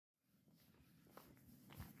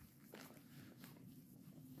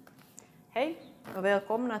Hej och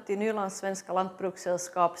välkomna till Nylands Svenska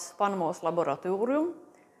Lantbrukssällskaps spannmålslaboratorium.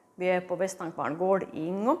 Vi är på Västankvarn gård i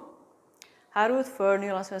Ingå. Här utför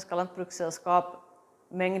Nylands Svenska Lantbrukssällskap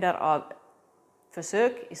mängder av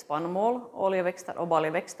försök i spannmål, oljeväxter och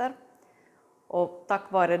baljväxter. Och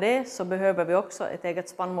tack vare det så behöver vi också ett eget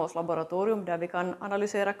spannmålslaboratorium där vi kan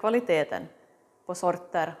analysera kvaliteten på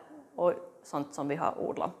sorter och sånt som vi har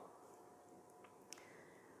odlat.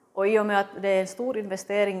 Och i och med att det är en stor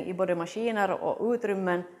investering i både maskiner och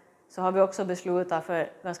utrymmen så har vi också beslutat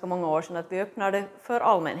för ganska många år sedan att vi öppnar det för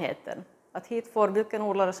allmänheten. Att hit får vilken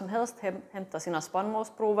odlare som helst hämta sina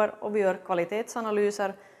spannmålsprover och vi gör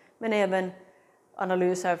kvalitetsanalyser men även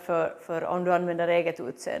analyser för om du använder eget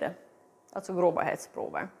utsäde, alltså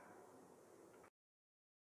grobarhetsprover.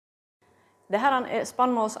 Det här är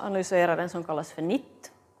spannmålsanalyseraren som kallas för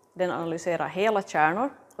NIT. Den analyserar hela kärnor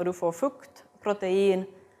och du får fukt, protein,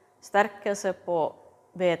 stärkelse på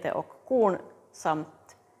vete och korn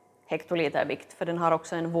samt hektolitervikt, för den har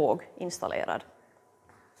också en våg installerad.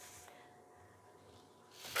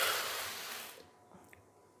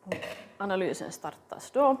 Analysen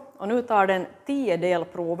startas då och nu tar den 10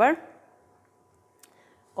 delprover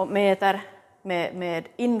och mäter med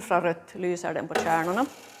infrarött lyser den på kärnorna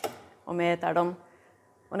och mäter dem.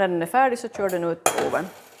 Och när den är färdig så kör den ut proven.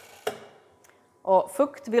 Och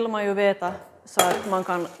fukt vill man ju veta så att man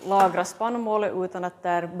kan lagra spannmålet utan att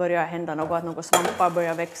där börjar hända något, att några svampar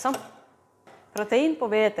börjar växa. Protein på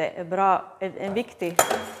vete är en viktig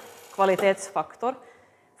kvalitetsfaktor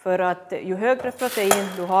för att ju högre protein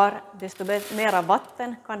du har desto mera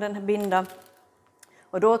vatten kan den binda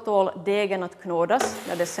och då tål degen att knådas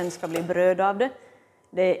när det sen ska bli bröd av det.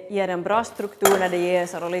 Det ger en bra struktur när det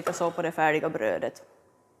jäser och likaså på det färdiga brödet.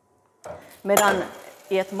 Medan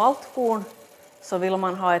i ett maltkorn så vill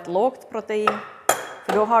man ha ett lågt protein,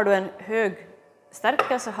 för då har du en hög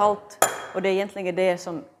stärkelsehalt och det är egentligen det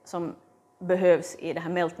som behövs i den här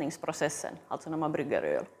mältningsprocessen, alltså när man brygger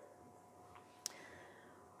öl.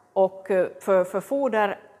 Och för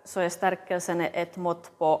foder så är stärkelsen ett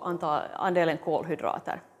mått på andelen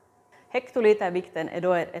kolhydrater. Hektolitervikten är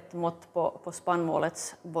då ett mått på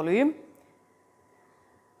spannmålets volym.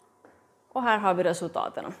 Och här har vi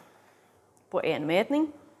resultaten på en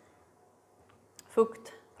mätning.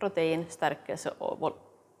 Fukt, protein, stärkelse och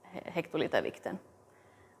hektolitervikten.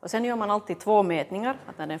 Och sen gör man alltid 2 mätningar,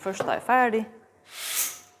 att när den första är färdig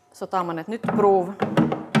så tar man ett nytt prov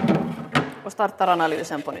och startar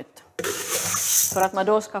analysen på nytt. För att man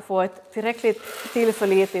då ska få ett tillräckligt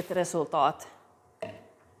tillförlitligt resultat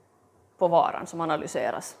på varan som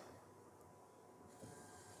analyseras.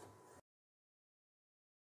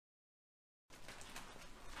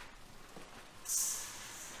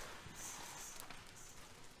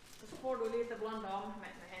 Så får du lite blanda om med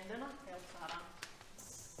händerna. Helt så här.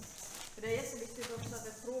 För det är jätteviktigt också att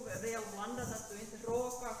ett prov är väl blandat, att du inte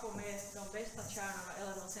råkar få med de bästa kärnorna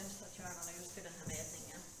eller de sämsta kärnorna just i den här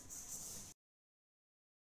mätningen.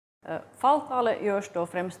 Falltalet görs då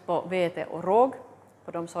främst på vete och råg,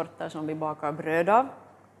 på de sorter som vi bakar bröd av.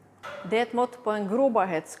 Det är ett mått på en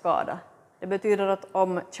grobarhetsskada. Det betyder att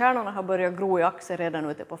om kärnorna har börjat gro i axel redan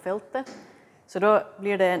ute på fältet, så då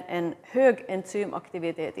blir det en hög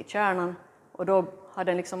enzymaktivitet i kärnan och då har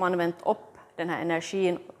den liksom använt upp den här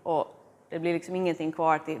energin och det blir liksom ingenting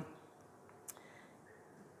kvar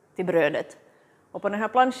till brödet. Och på den här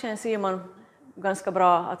planschen ser man ganska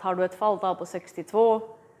bra att har du ett falltal på 62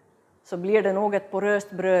 så blir det nog ett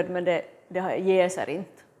poröst bröd, men det jäser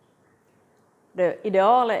inte. Det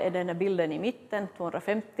ideala är den här bilden i mitten,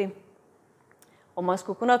 250. Och man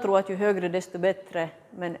skulle kunna tro att ju högre desto bättre,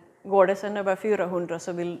 men går det sen över 400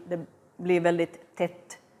 så vill det bli väldigt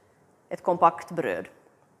tätt, ett kompakt bröd.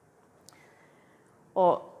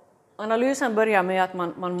 Och analysen börjar med att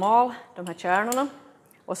man mal de här kärnorna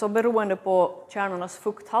och så beroende på kärnornas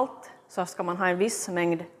fukthalt så ska man ha en viss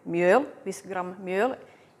mängd mjöl, viss gram mjöl.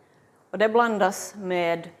 Och det blandas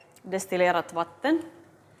med destillerat vatten.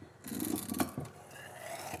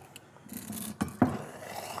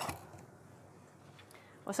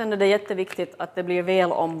 Och sen är det jätteviktigt att det blir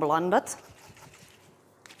väl omblandat.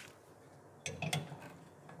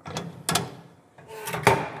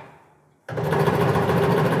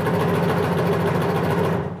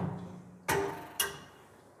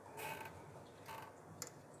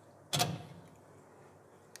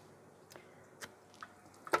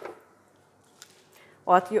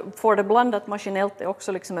 Och att få det blandat maskinellt är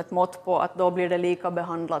också liksom ett mått på att då blir det lika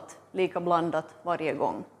behandlat, lika blandat varje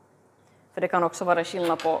gång. För det kan också vara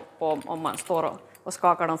skillnad på om man står och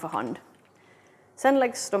skakar dem för hand. Sen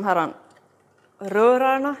läggs de här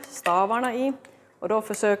rörarna, stavarna i och då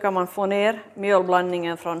försöker man få ner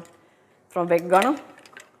mjölblandningen från väggarna.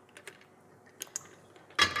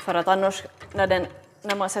 För att annars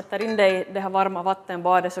när man sätter in det i det här varma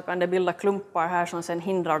vattenbadet så kan det bilda klumpar här som sen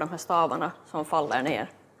hindrar de här stavarna som faller ner.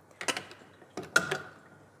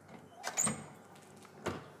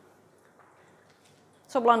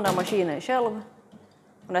 Så blandar maskinen själv.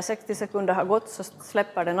 Och när 60 sekunder har gått så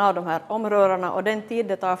släpper den av de här omrörarna och den tid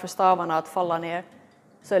det tar för stavarna att falla ner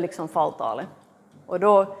så är liksom falltalet. Och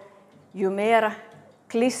då ju mer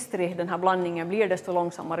klistrig den här blandningen blir, desto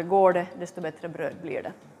långsammare går det, desto bättre bröd blir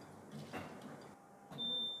det.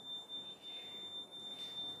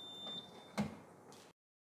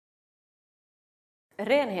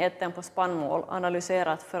 Renheten på spannmål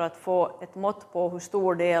analyserat för att få ett mått på hur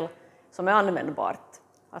stor del som är användbart.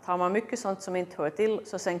 Att har man mycket sånt som inte hör till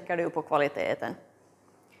så sänker det ju på kvaliteten.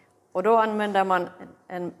 Och då använder man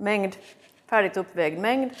en mängd, färdigt uppvägd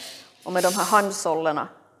mängd, och med de här handsållerna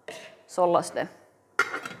sållas det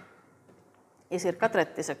i cirka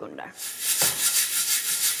 30 sekunder.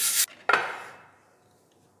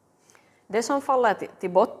 Det som faller till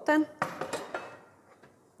botten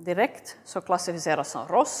direkt så klassificeras som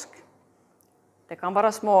rosk. Det kan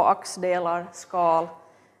vara små axdelar, skal,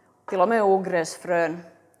 till och med ogräsfrön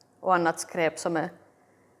och annat skräp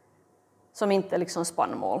som inte är liksom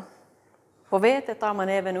spannmål. På vete tar man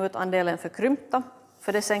även ut andelen förkrympta,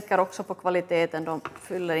 för det sänker också på kvaliteten, de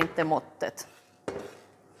fyller inte måttet.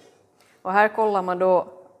 Och här kollar man då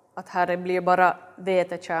att här blir bara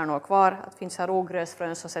vetekärnor kvar, att finns här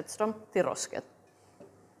ogräsfrön så sätts de till rosket.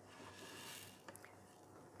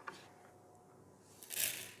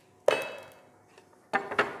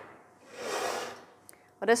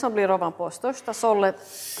 Och det som blir ovanpå största sållet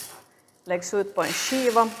läggs ut på en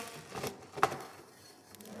skiva.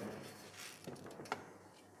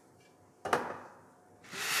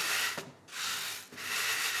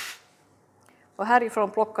 Och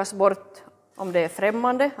härifrån plockas bort om det är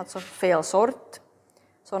främmande, alltså fel sort,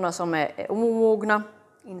 sådana som är omogna,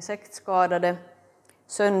 insektskadade,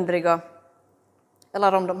 söndriga,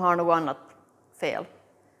 eller om de har något annat fel.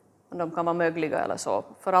 De kan vara mögliga eller så,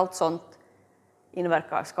 för allt sånt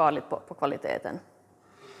inverkar skadligt på kvaliteten.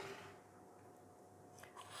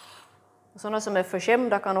 Sådana som är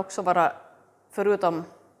förskämda kan också vara, förutom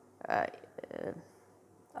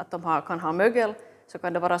att de kan ha mögel, så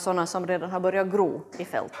kan det vara sådana som redan har börjat gro i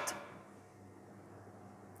fält.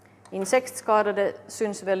 Insektskadade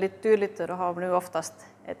syns väldigt tydligt, och då har vi nu oftast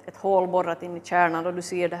ett hål borrat in i kärnan och du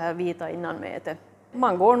ser det här vita innanmätet.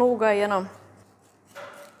 Man går noga igenom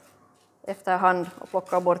efterhand och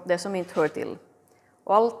plockar bort det som inte hör till.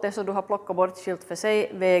 Och allt det som du har plockat bort skilt för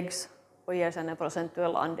sig vägs och ger sedan en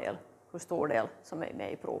procentuell andel, hur stor del som är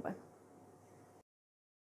med i provet.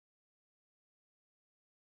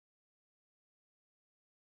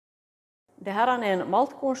 Det här är en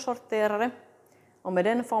maltkornssorterare, och med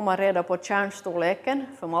den får man reda på kärnstorleken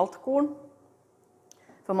för maltkorn.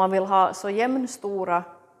 För man vill ha så jämnstora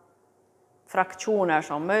fraktioner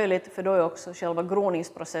som möjligt, för då är också själva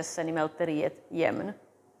groningsprocessen i mälteriet jämn.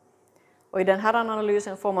 Och i den här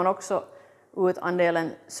analysen får man också ut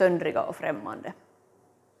andelen söndriga och främmande.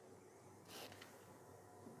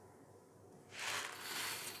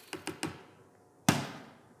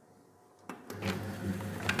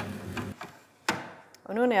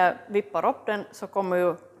 Och nu när jag vippar upp den så kommer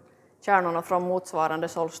ju kärnorna från motsvarande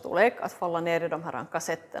sållstorlek att falla ner i de här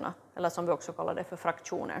kassetterna, eller som vi också kallar det för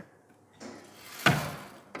fraktioner.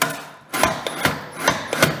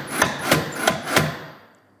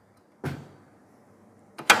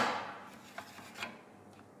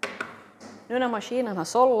 Nu när maskinen har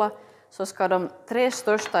sållat så ska de 3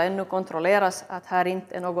 största ännu kontrolleras att här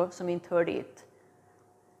inte är något som inte hör dit.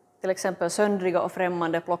 Till exempel söndriga och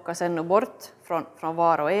främmande plockas ännu bort från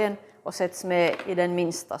var och en och sätts med i den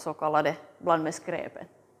minsta så kallade bland med skräpet.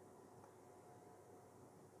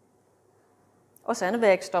 Och sen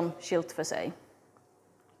vägs de skilt för sig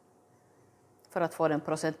för att få den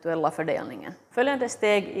procentuella fördelningen. Följande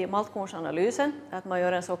steg i maltkornsanalysen är att man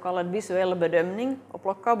gör en så kallad visuell bedömning och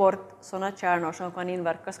plockar bort sådana kärnor som kan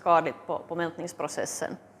inverka skadligt på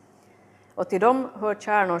mältningsprocessen. Och till dem hör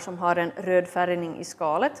kärnor som har en röd färgning i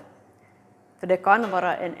skalet, för det kan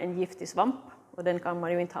vara en giftig svamp och den kan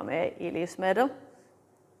man ju inte ha med i livsmedel.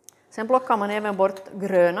 Sen plockar man även bort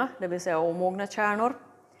gröna, det vill säga omogna kärnor,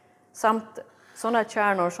 samt sådana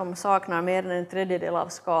kärnor som saknar mer än en tredjedel av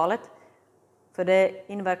skalet, för det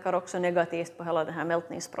inverkar också negativt på hela den här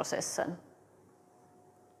mältningsprocessen.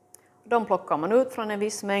 De plockar man ut från en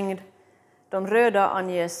viss mängd. De röda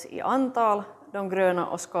anges i antal, de gröna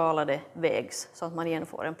och skalade vägs så att man igen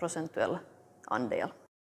får en procentuell andel.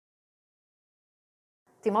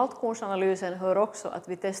 Till maltkornsanalysen hör också att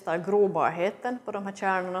vi testar grobarheten på de här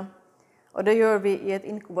kärnorna. Och det gör vi i ett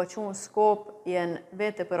inkubationsskåp i en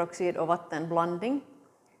veteperoxid- och vattenblandning.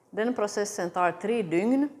 Den processen tar 3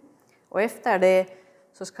 dygn och efter det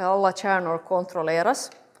så ska alla kärnor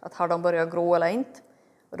kontrolleras, att har de börjat gro eller inte.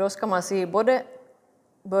 Och då ska man se både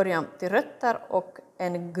början till rötter och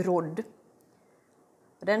en grodd.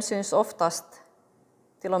 Den syns oftast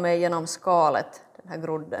till och med genom skalet, den här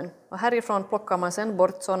grodden. Och härifrån plockar man sedan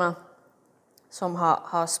bort sådana som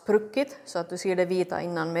har spruckit så att du ser det vita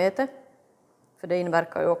innan mete. För det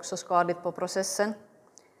inverkar ju också skadligt på processen.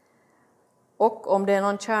 Och om det är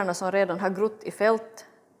någon kärna som redan har grott i fält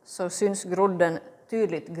så syns grodden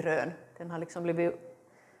tydligt grön. Den har liksom blivit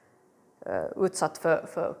utsatt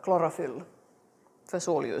för klorofyll, för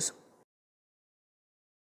solljus.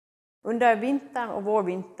 Under vintern och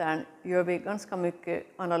vårvintern gör vi ganska mycket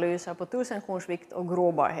analyser på 1000-kornsvikt och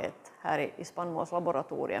grobarhet här i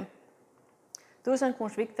spannmålslaboratoriet.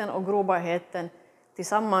 1000-kornsvikten och grobarheten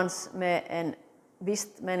tillsammans med en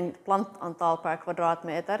visst mängd plantantal per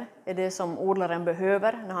kvadratmeter är det som odlaren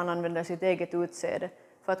behöver när han använder sitt eget utsäde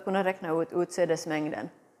för att kunna räkna ut utsädesmängden,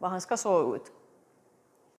 vad han ska så ut.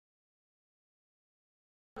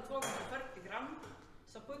 240 gram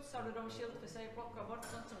så putsar du dem skilt för sig, plockar bort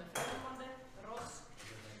sånt som är främmande, rosk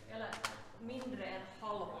eller mindre än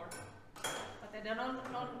halvår. Att är det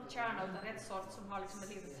någon kärna utan rätt sort som har liksom ett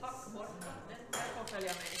litet hack bort, det får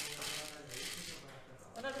följa med.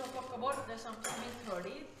 Och när du har plockat bort det som inte hör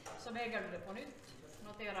dit så väger du det på nytt,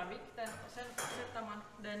 noterar vikten och sen sätter man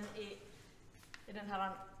den i den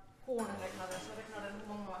här kornräknaren så räknar den hur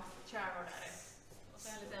många kärnor där är. Och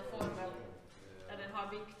sen en liten formel där den har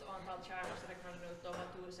vikt och antal kärnor så räknar den ut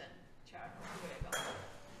vad 1000 kärnor väger.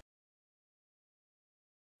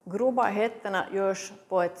 Grobarheterna görs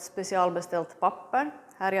på ett specialbeställt papper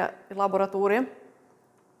här i laboratoriet.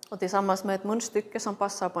 Och tillsammans med ett munstycke som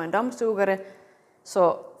passar på en dammsugare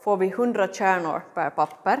så får vi 100 kärnor per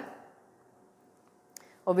papper.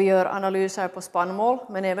 Och vi gör analyser på spannmål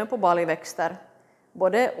men även på baljväxter,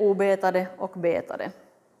 både obetade och betade.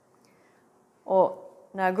 Och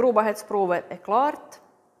när grobarhetsprovet är klart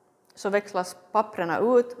så växlas papperna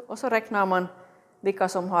ut och så räknar man vilka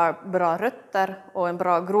som har bra rötter och en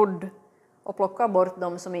bra grodd och plockar bort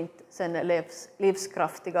de som inte sen är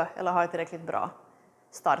livskraftiga eller har tillräckligt bra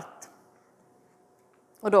start.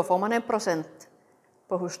 Och då får man 1%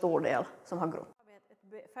 på hur stor del som har grott.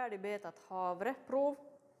 Ett färdigbetat havreprov.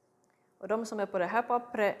 Och de som är på det här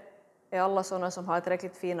pappret är alla sådana som har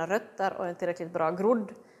tillräckligt fina rötter och en tillräckligt bra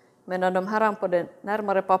grodd. Medan de här på det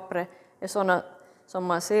närmare pappret är sådana som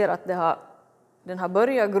man ser att den har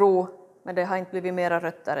börjat gro men det har inte blivit mera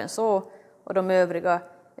rötter än så. Och de övriga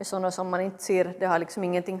är sådana som man inte ser, det har liksom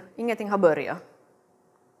ingenting har börjat.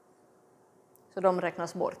 Så de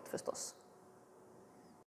räknas bort förstås.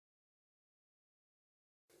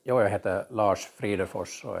 Jag heter Lars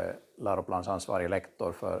Fridefors och är läroplansansvarig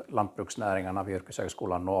lektor för lantbruksnäringarna vid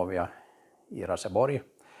Yrkeshögskolan Novia i Raseborg.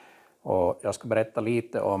 Och jag ska berätta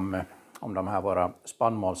lite om de här våra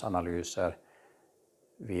spannmålsanalyser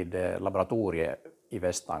vid laboratoriet i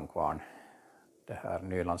Västankvarn. Det här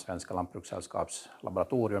Nylands Svenska Lantbrukssällskaps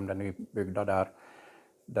laboratorium, det nybyggda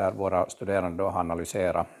där våra studerande har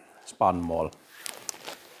analyserat spannmål.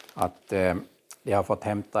 Att de har fått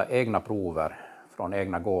hämta egna prover från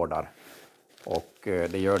egna gårdar och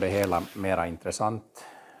det gör det hela mer intressant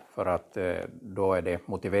för att då är de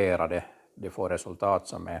motiverade, de får resultat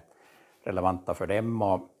som är relevanta för dem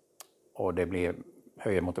och det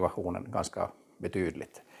höjer motivationen ganska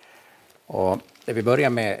betydligt. Och det vi börjar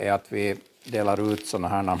med är att vi delar ut sådana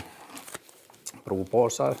här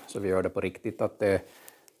provpåsar så vi gör det på riktigt att det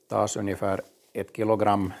tas ungefär 1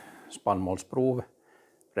 kilogram spannmålsprov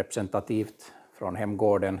representativt från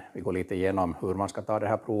hemgården. Vi går lite igenom hur man ska ta det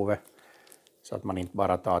här provet så att man inte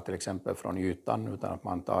bara tar till exempel från ytan utan att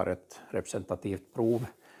man tar ett representativt prov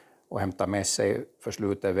och hämtar med sig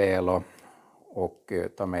förslutet väl och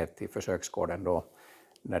tar med till försöksgården då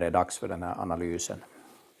när det är dags för den här analysen.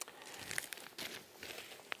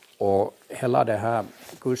 Och hela det här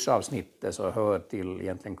kursavsnittet så hör till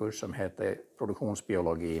egentligen kurs som heter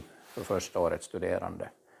produktionsbiologi för första årets studerande.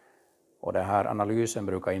 Och den här analysen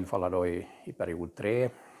brukar infalla då i period 3.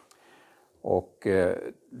 Och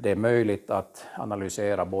det är möjligt att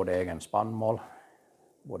analysera både egen spannmål,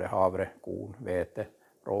 både havre, korn, vete,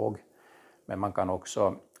 råg. Men man kan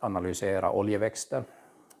också analysera oljeväxter,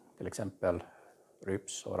 till exempel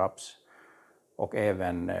ryps och raps. Och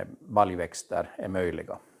även baljväxter är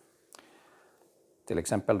möjliga. Till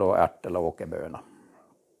exempel då ärt eller åkerböna.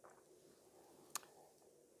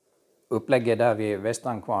 Upplägget där vid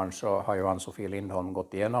Västankvarn så har ju Ann-Sofie Lindholm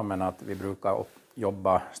gått igenom, men att vi brukar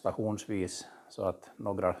jobba stationsvis så att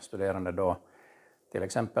några studerande då till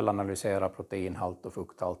exempel analyserar proteinhalt och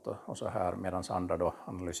fukthalt och så här, medan andra då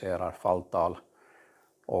analyserar falltal.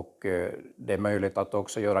 Och det är möjligt att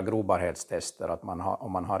också göra grobarhetstester, att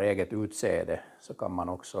om man har eget utsäde så kan man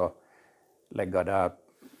också lägga där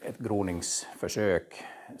ett groningsförsök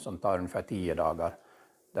som tar ungefär 10 dagar,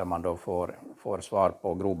 där man då får svar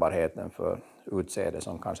på grobarheten för utsäde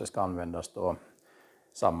som kanske ska användas då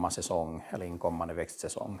samma säsong eller inkommande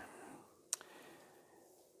växtsäsong.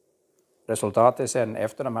 Resultatet sen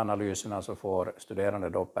efter de här analyserna så får studerande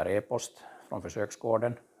då per e-post från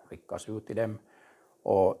försöksgården, skickas ut till dem.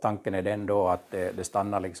 Och tanken är den då att det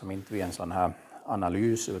stannar liksom inte vid en sån här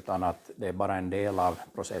analys, utan att det är bara en del av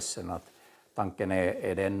processen. Att tanken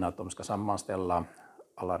är den att de ska sammanställa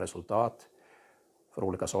alla resultat för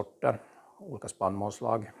olika sorter, olika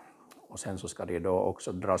spannmålslag. Och sen så ska de då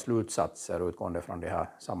också dra slutsatser utgående från de här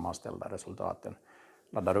sammanställda resultaten.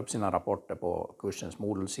 Laddar upp sina rapporter på kursens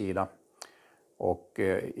Moodle-sida. Och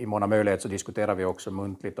i mån av möjlighet så diskuterar vi också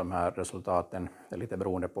muntligt de här resultaten. Det är lite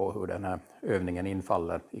beroende på hur den här övningen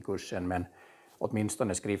infaller i kursen. Men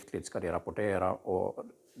åtminstone skriftligt ska de rapportera och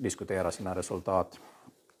diskutera sina resultat.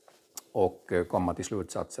 Och komma till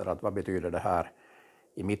slutsatser att vad betyder det här?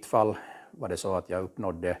 I mitt fall var det så att jag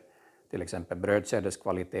uppnådde till exempel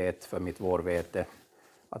brödsädeskvalitet för mitt vårvete.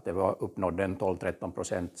 Att det uppnådde en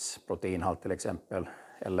 12-13% proteinhalt till exempel.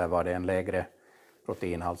 Eller var det en lägre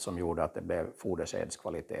proteinhalt som gjorde att det blev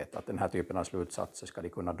fodersädeskvalitet. Att den här typen av slutsatser ska de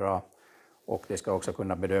kunna dra. Och de ska också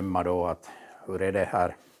kunna bedöma då att hur är det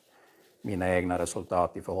här mina egna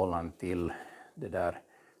resultat i förhållande till det där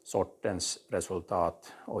sortens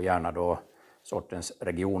resultat, och gärna då sortens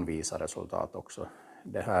regionvisa resultat också.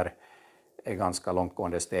 Det här är ganska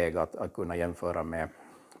långtgående steg att kunna jämföra med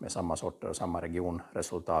samma sorter och samma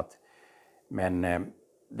regionresultat. Men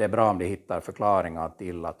det är bra om de hittar förklaringar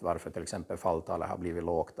till att varför till exempel falltalet har blivit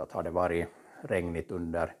lågt. Att har det varit regnigt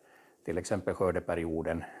under till exempel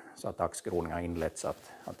skördeperioden så att axgroning har inletts,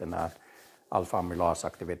 att den här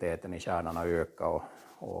alfa-amylasaktiviteten i kärnan har ökat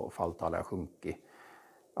och falltalet har sjunkit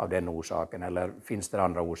av den orsaken. Eller finns det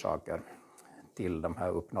andra orsaker till de här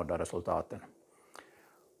uppnådda resultaten?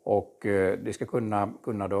 Och de ska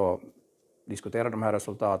kunna då diskutera de här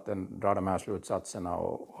resultaten, dra de här slutsatserna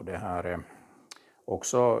och det här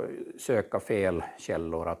också söka fel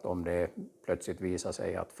källor. Att om det plötsligt visar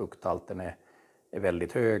sig att fukthalten är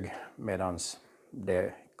väldigt hög, medan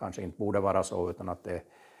det kanske inte borde vara så, utan att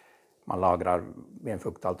man lagrar med en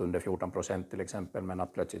fukthalt under 14% till exempel, men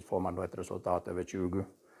att plötsligt får man då ett resultat över 20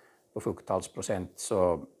 på fukthaltsprocent,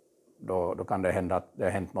 så då kan det hända att det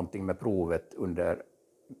har hänt någonting med provet under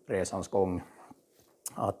resans gång.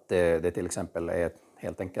 Att det till exempel är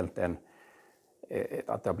helt enkelt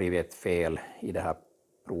att det har blivit ett fel i det här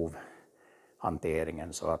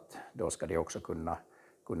provhanteringen, så att då ska de också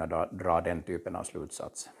kunna dra den typen av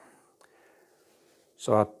slutsats.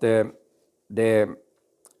 Så att det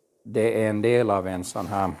är en del av en sån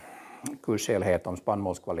här kurshelhet om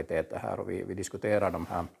spannmålskvalitet här, och vi diskuterar de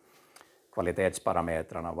här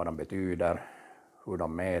kvalitetsparametrarna, vad de betyder, hur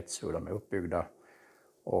de mäts, hur de är uppbyggda,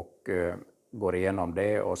 och går igenom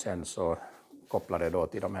det, och sen så kopplar det då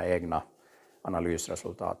till de här egna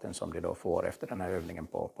analysresultaten som de då får efter den här övningen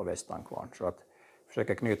på Västankvarn. Så att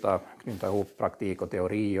försöka knyta ihop praktik och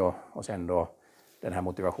teori och sen då den här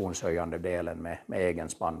motivationshöjande delen med egen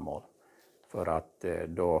spannmål, för att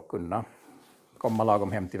då kunna komma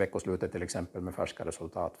lagom hem till veckoslutet till exempel med färska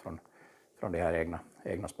resultat från de här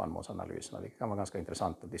egna spannmålsanalyserna. Det kan vara ganska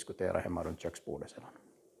intressant att diskutera hemma runt köksbordet sedan.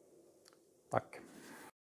 Tack.